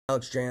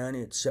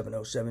AlexanderJayanty, it's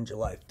 7:07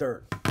 July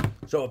 3rd.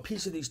 So a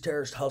piece of these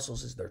terrorist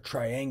hustles is they're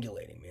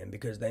triangulating, man,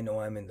 because they know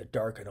I'm in the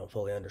dark. I don't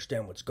fully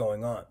understand what's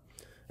going on.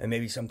 And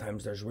maybe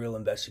sometimes there's real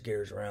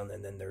investigators around,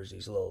 and then there's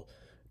these little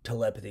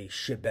telepathy,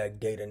 shitbag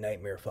data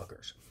nightmare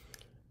fuckers.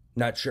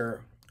 Not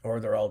sure. Or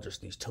they're all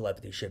just these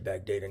telepathy,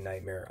 shitbag, data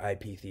nightmare,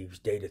 IP thieves,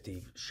 data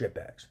thieves,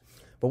 shitbags.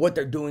 But what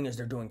they're doing is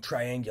they're doing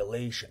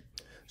triangulation.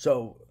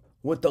 So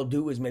what they'll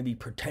do is maybe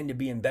pretend to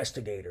be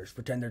investigators,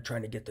 pretend they're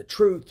trying to get the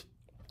truth.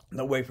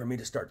 They'll wait for me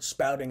to start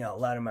spouting out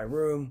loud in my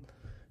room,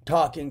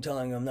 talking,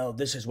 telling them, no,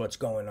 this is what's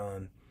going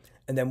on.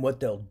 And then what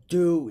they'll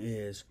do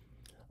is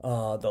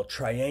they'll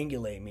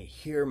triangulate me,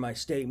 hear my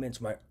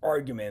statements, my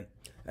argument,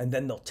 and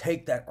then they'll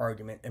take that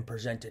argument and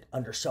present it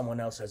under someone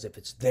else as if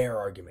it's their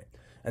argument.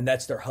 And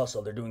that's their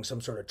hustle. They're doing some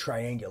sort of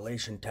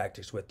triangulation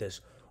tactics with this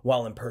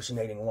while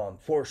impersonating law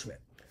enforcement.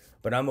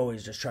 But I'm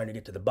always just trying to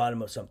get to the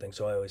bottom of something,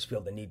 so I always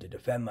feel the need to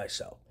defend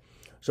myself.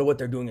 So what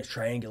they're doing is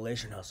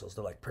triangulation hustles.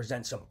 They'll like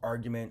present some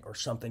argument or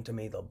something to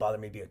me. They'll bother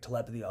me via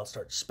telepathy. I'll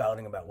start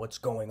spouting about what's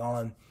going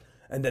on.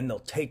 And then they'll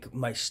take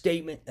my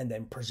statement and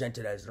then present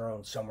it as their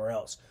own somewhere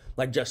else.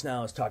 Like just now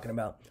I was talking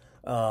about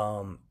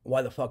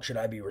why the fuck should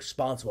I be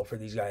responsible for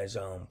these guys,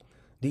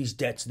 these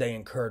debts they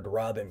incurred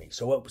robbing me.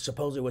 So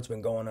supposedly what's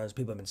been going on is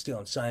people have been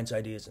stealing science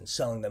ideas and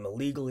selling them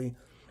illegally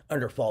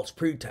under false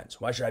pretense.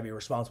 Why should I be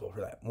responsible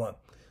for that? One.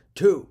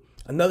 Two,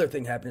 another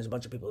thing happened is a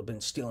bunch of people have been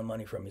stealing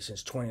money from me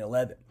since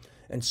 2011.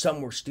 And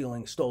some were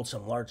stole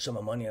some large sum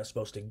of money I was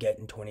supposed to get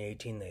in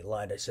 2018. They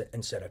lied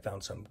and said I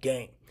found some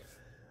gain.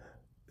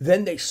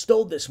 Then they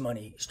stole this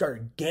money,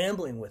 started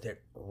gambling with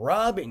it,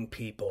 robbing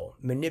people,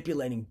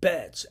 manipulating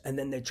bets, and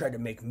then they tried to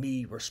make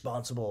me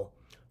responsible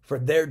for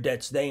their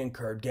debts they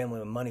incurred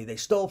gambling with money they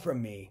stole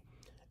from me,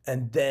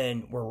 and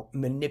then were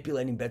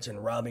manipulating bets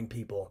and robbing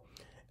people,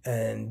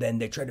 and then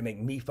they tried to make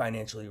me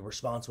financially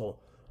responsible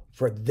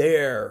for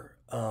their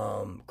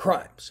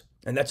crimes.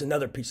 And that's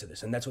another piece of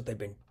this, and that's what they've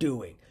been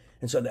doing.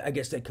 And so I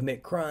guess they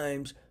commit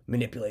crimes,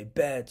 manipulate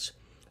bets,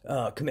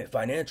 commit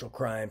financial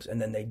crimes, and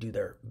then they do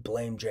their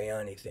blame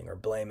Jayanty thing or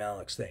blame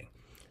Alex thing.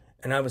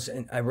 And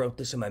I wrote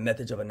this in my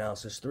Methods of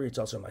Analysis 3. It's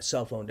also in my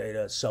cell phone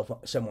data,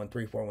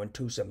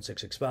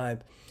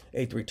 713-412-7665,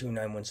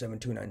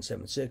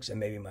 832-917-2976, and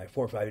maybe my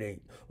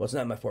 458, well, it's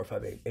not my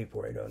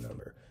 458-8480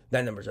 number.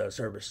 That number's out of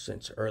service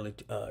since early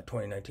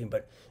 2019,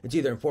 but it's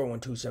either in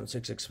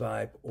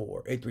 412-7665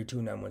 or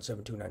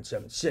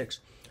 832-917-2976.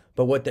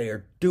 But what they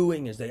are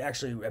doing is they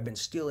actually have been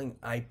stealing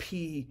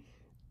IP,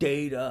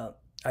 data,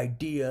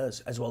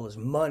 ideas, as well as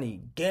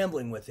money,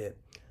 gambling with it.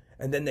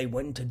 And then they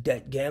went into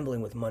debt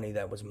gambling with money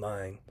that was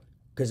mine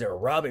because they were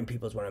robbing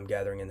people is what I'm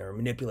gathering, and they were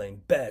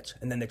manipulating bets.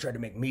 And then they tried to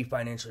make me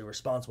financially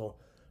responsible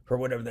for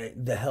whatever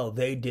the hell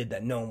they did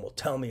that no one will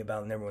tell me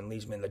about and everyone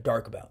leaves me in the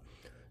dark about.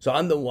 So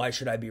I'm the why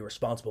should I be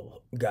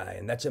responsible guy,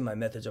 and that's in my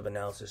Methods of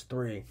Analysis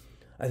 3.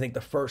 I think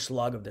the first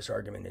log of this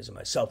argument is in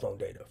my cell phone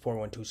data,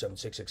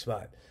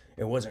 412-7665.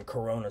 It wasn't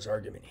Corona's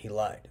argument. He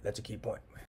lied. That's a key point.